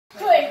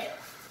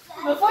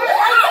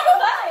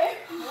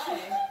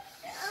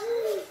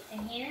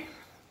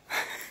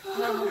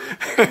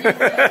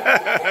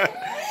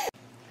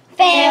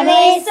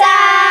Family size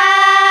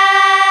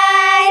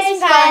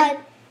fun.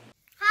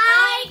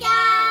 Hi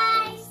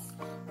guys!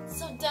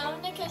 So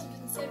Dominic has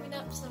been saving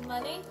up some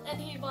money and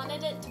he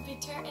wanted it to be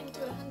turned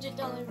into a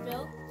 $100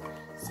 bill.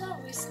 So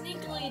we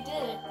sneakily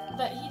did it,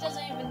 but he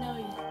doesn't even know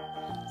yet.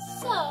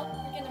 So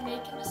we're gonna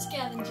make him a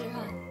scavenger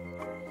hunt.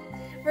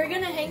 We're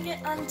gonna hang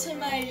it onto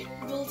my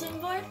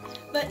bulletin board,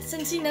 but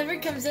since he never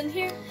comes in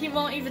here, he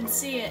won't even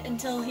see it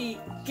until he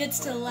gets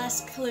to the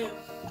last clue.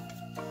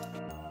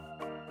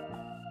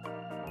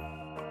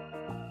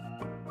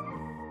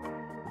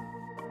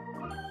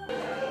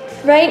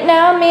 Right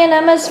now, me and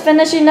Emma's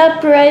finishing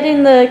up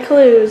writing the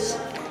clues.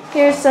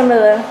 Here's some of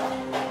them.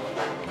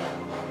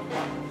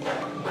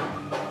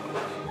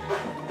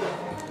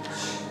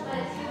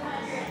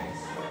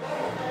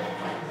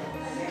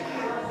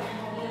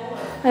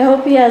 I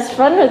hope he has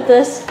fun with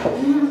this.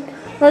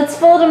 Let's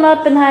fold them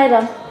up and hide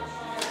them.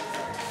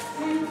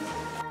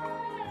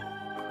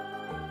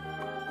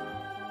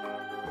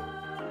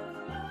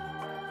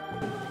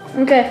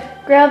 Okay,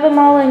 grab them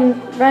all and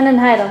run and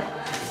hide them.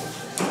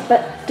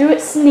 But do it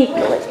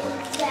sneakily.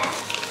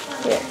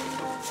 Here.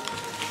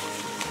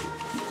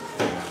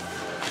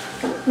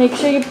 Make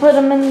sure you put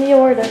them in the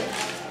order.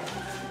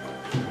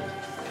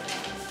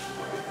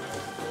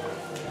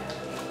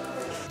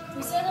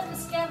 We set up a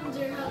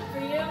scavenger hunt for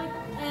you,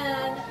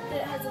 and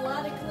it has a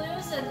lot of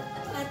clues, and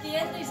at the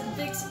end there's a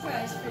big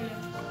surprise for you.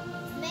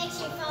 Make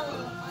sure you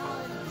follow all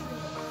of the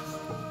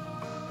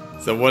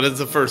clues. So what does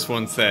the first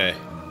one say?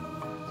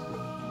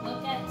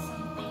 Look at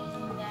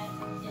something that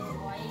is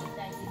white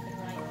that you can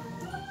write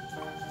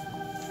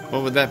on.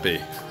 What would that be?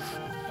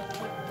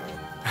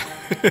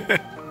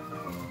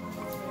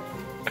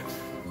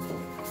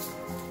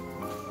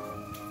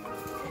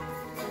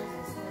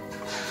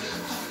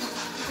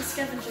 The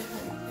scavenger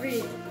hunt.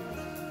 Read.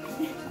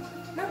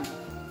 No.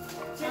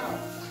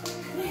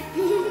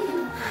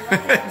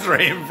 It's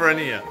right in front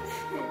of you.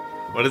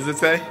 What does it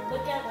say?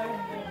 Look at learning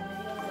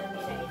videos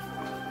every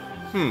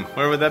day.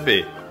 Where would that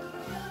be?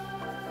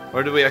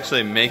 Where do we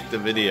actually make the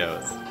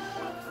videos?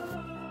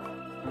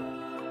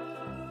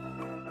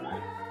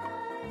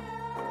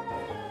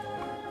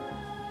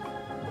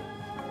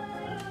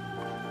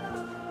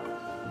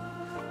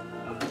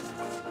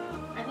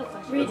 I have a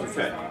question. Read What does it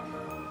say?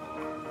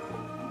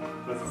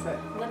 What does it say?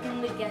 Look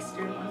in the guest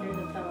room under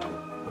the pillow.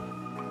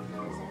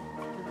 Is that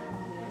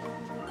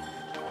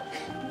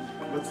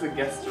What's the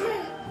guest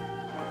room?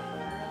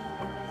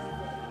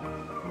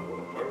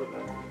 Where would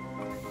that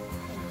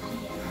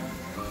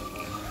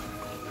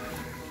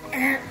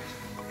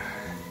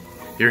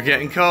be? You're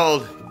getting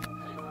cold.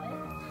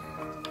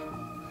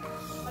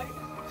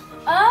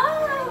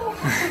 Oh!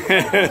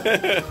 Is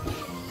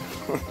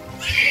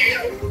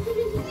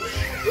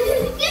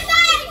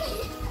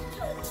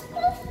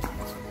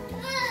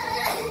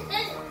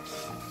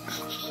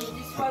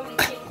this why we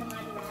kicked him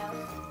out of the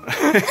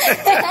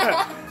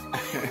house?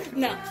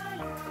 No.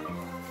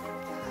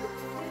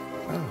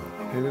 Oh,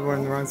 maybe we're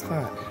in the wrong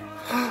spot.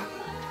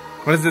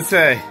 What does it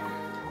say?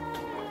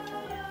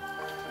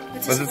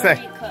 What does it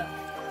say?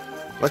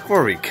 Look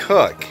where we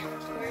cook.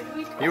 Where do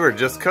we cook? You were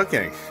just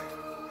cooking.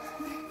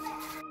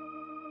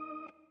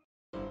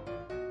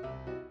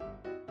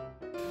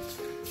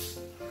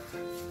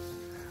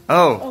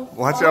 Oh,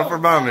 watch out for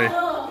Mommy.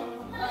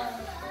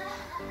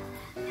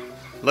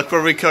 Look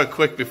where we cook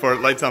quick before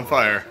it lights on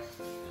fire.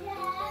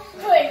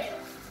 Quick!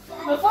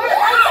 Before it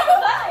lights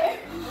on fire!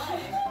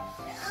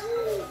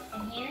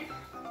 In here?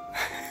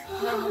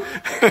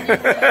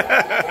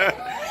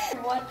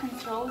 What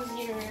controls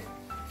your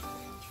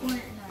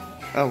Fortnite?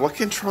 Oh, what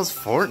controls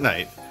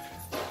Fortnite?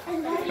 I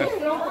don't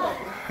know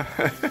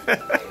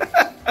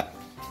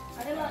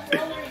what we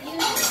were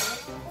using,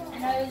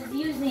 and I was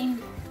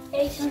using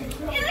Asian.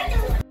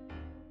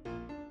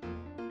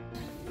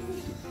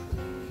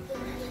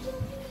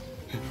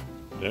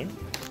 Yeah.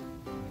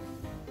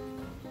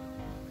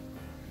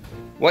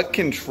 What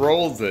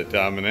controls it,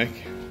 Dominic?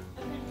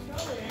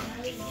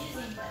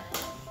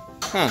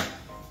 Huh.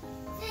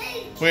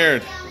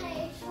 Weird.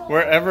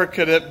 Wherever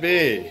could it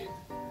be?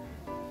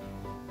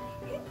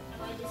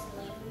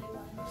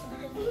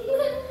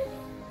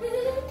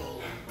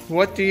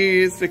 What do you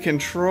use to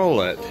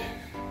control it?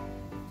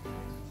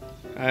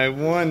 I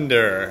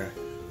wonder.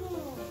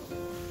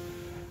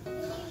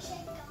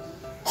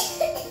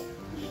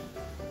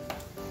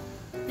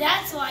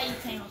 That's why you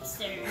came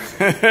upstairs.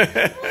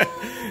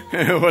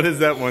 What does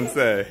that one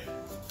say?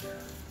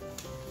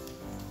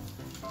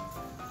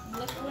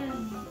 Look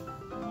when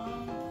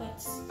Mom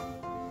puts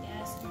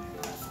gas in her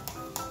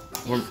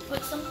car. Did you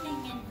put something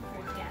in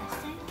her gas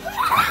tank?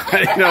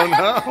 I don't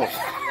know.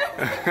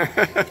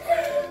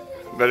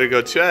 Better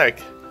go check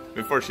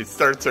before she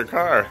starts her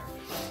car.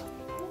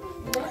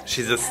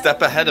 She's a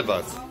step ahead of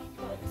us. Mom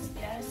puts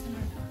gas in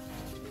her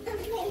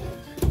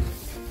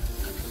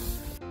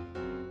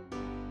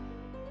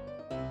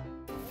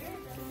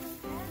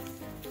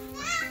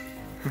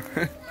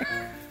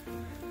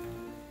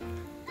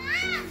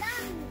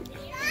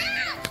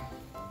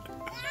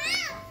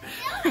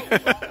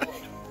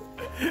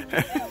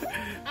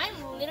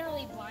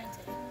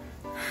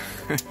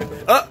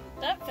Oh!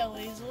 That fell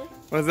easily.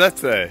 What does that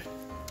say?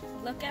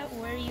 Look at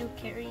where you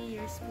carry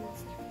your school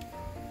supplies.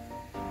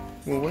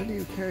 Well, where do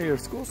you carry your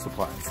school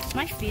supplies?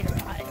 My feet are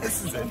hot.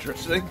 This is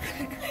interesting.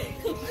 My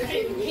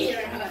feet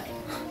are hot.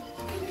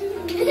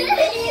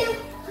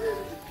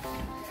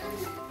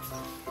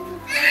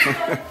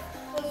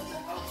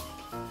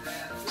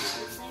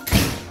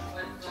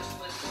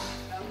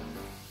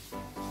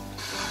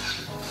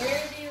 Where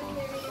do you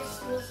carry your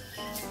school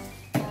supplies?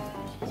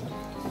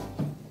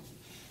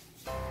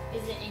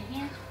 Is it in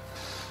here?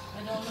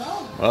 I don't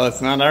know. Well,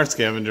 it's not our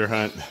scavenger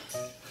hunt.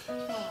 Hold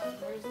on,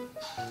 where is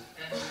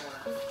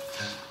it?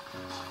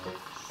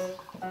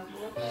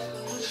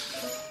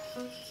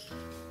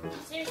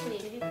 Seriously,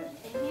 did you put it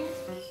in here?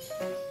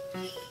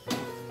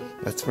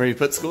 That's where you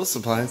put school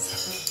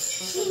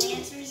supplies. The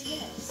answer is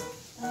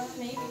yes.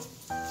 Maybe.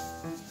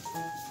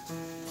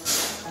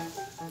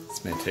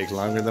 This may take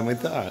longer than we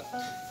thought.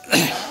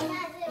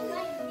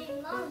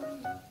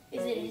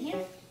 Is it in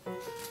here?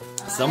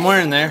 Somewhere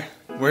in there.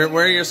 Where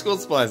are your school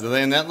supplies? Are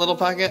they in that little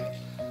pocket?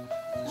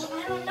 Well,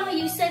 I don't know.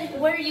 You said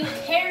where you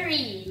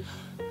carry.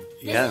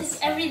 This Yes. is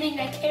everything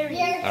I carry.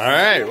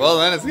 Alright, well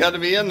then it's got to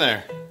be in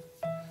there.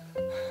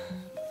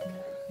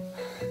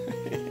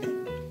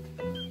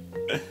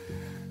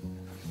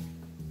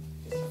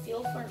 Just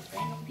feel for a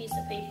random piece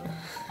of paper.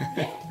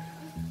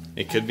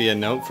 It could be a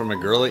note from a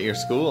girl at your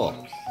school.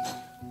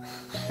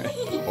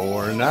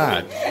 Or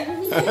not. No,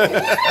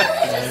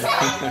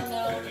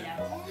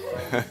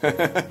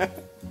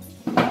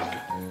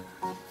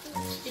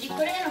 Did you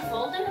put it in a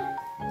folder?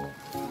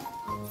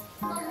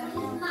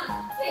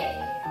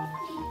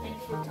 Then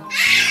put on.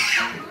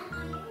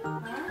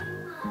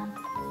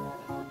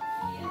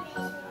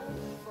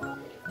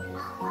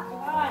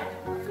 God.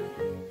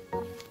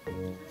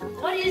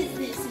 What is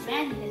this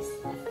madness?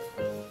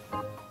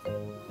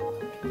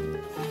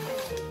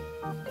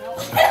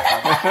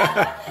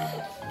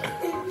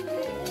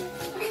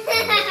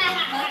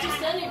 Not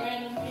just any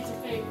random piece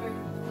of paper.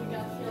 We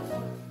got feel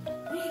for.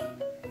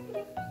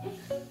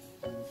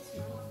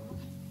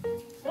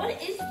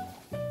 What is?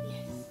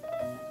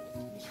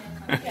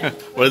 Okay.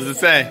 What does it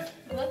say?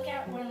 Look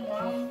at where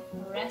Mom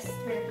rests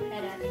her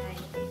head at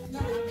night.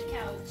 Not on the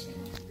couch.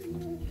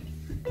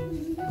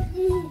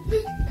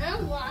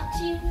 I'm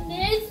watching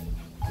this.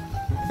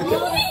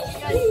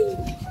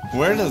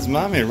 Where does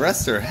mommy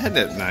rest her head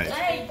at night?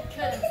 I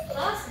couldn't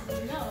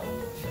possibly know.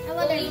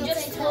 Well, you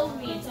just told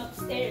me it's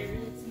upstairs.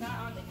 It's not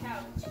on the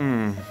couch.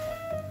 Hmm.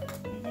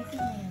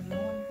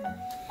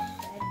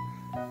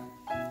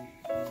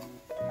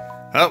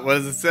 Oh, what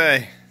does it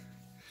say?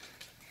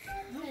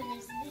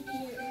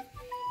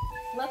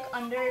 Look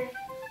under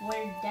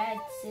where Dad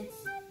sits.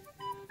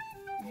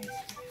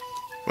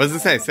 What does it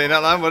say? Say it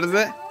out loud. What is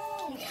it? I'm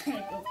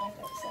gonna go back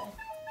outside.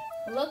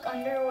 Look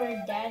under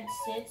where Dad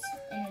sits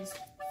in his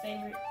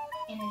favorite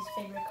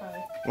car.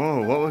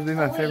 Whoa, what would be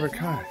my Wait, favorite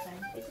it's not car?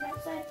 outside. Is it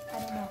outside? I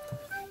don't know.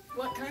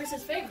 What car is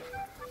his favorite?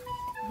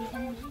 The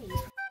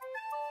MG.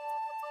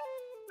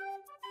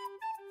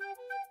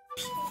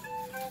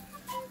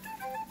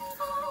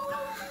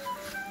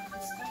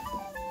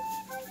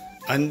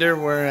 Under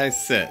where I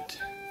sit.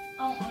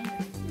 Oh, under.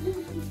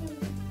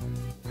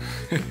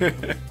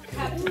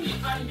 Have to be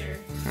under.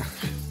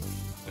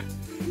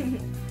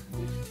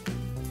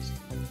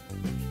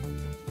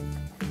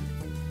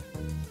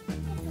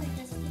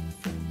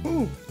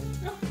 Ooh.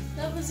 No,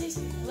 that was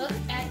easy. Look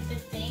at the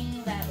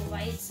thing that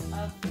lights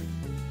up.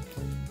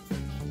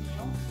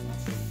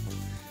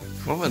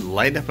 What would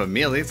light up a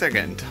meal? These are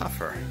getting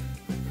tougher.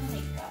 Oh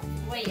my god.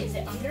 Wait, is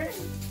it under?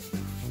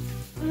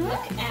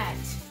 Look at.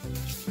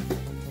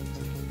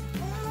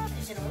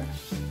 Is it over?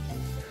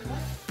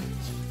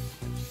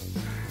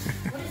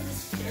 What is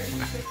this dirty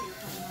tricky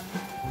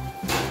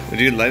thing Would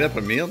you light up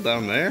a meal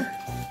down there?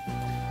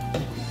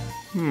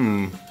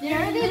 Hmm.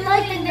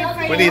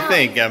 What do you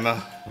think,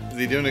 Emma? Is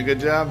he doing a good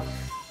job?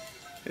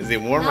 Is he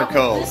warm or Not with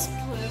cold? this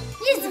clue.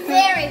 He's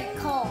very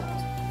cold.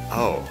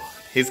 Oh,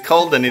 he's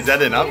cold and he's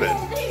at an oven.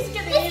 He's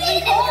getting It's even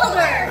even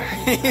colder.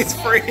 He's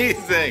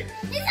freezing.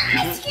 It's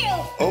ice cube.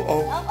 Oh,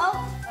 oh.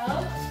 Oh,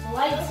 Oh,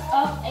 lights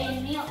up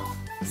a meal.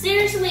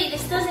 Seriously,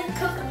 this doesn't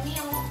cook a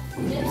meal.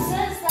 It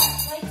says that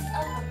lights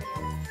up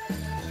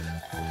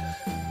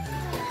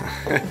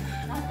a meal.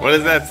 What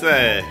does that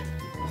say?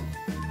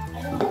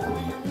 I don't know. I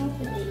haven't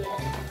opened it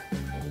yet.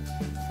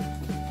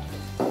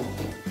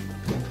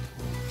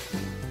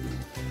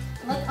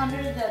 Look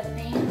under the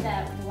thing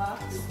that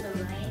blocks the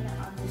rain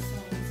on the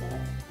swing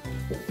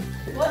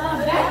set.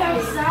 What? Back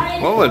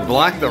outside? What would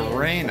block the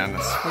rain on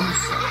a swing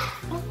set?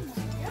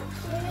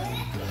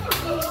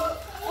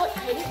 What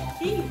could it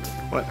be?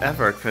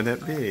 Whatever could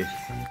it be?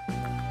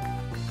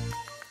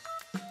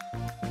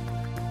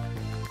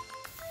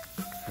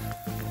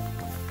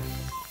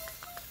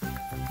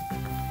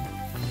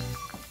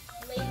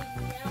 Ladies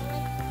and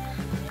gentlemen,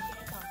 mission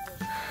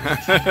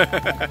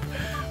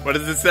accomplished. What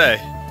does it say?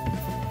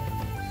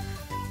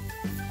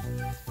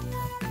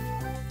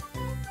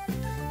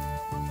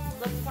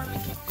 Look for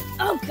McKinney.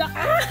 Oh God!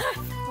 Ah!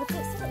 What's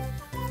it say?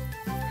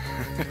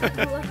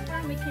 Look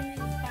for McKinney's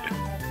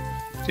calendar.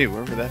 Gee,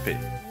 where would that be?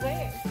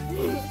 Where?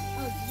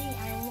 Oh, gee,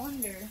 I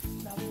wonder.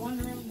 The one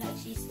room that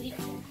she sleeps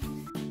in.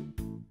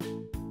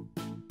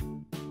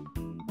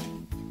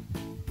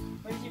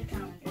 Where's your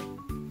calendar?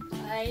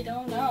 I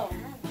don't know. Oh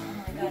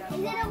my god, I'm Is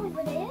it blind.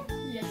 over there?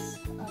 Yes.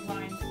 I'm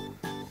blind.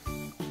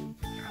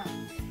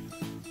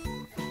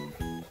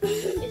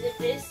 Is it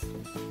this?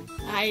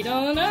 I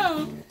don't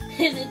know.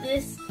 Is it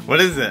this? What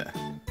is it?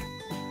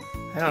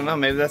 I don't know.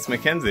 Maybe that's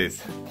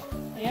Mackenzie's.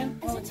 Yeah.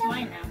 Oh, it's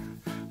mine now.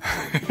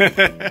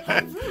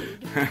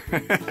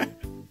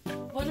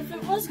 What if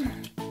it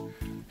wasn't?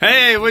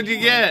 Hey, what'd you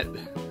get?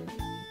 $100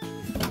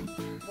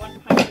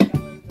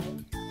 bill.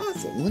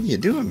 Awesome. What are you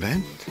doing,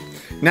 Ben?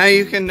 Now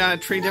you can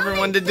treat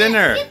everyone to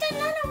dinner. Get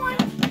another one.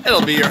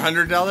 It'll be your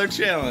 $100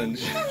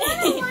 challenge.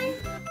 Another one.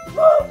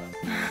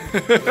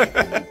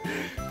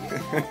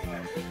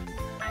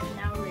 I'm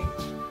now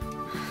rich.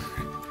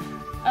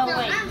 Oh No,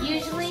 wait, I'm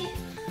usually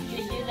you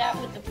do that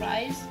with the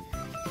prize.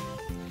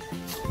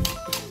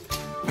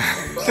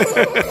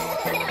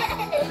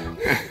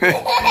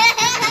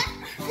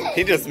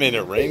 He just made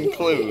it rain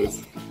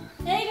clues.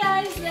 Hey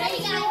guys, thanks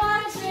Hey for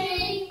guys.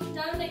 watching.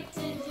 Dominic,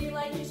 did you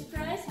like your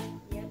surprise?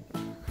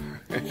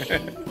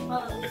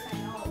 Well, at least I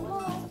know it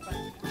wasn't a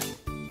surprise.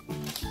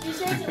 Be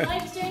sure to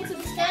like, share, and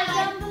subscribe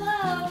down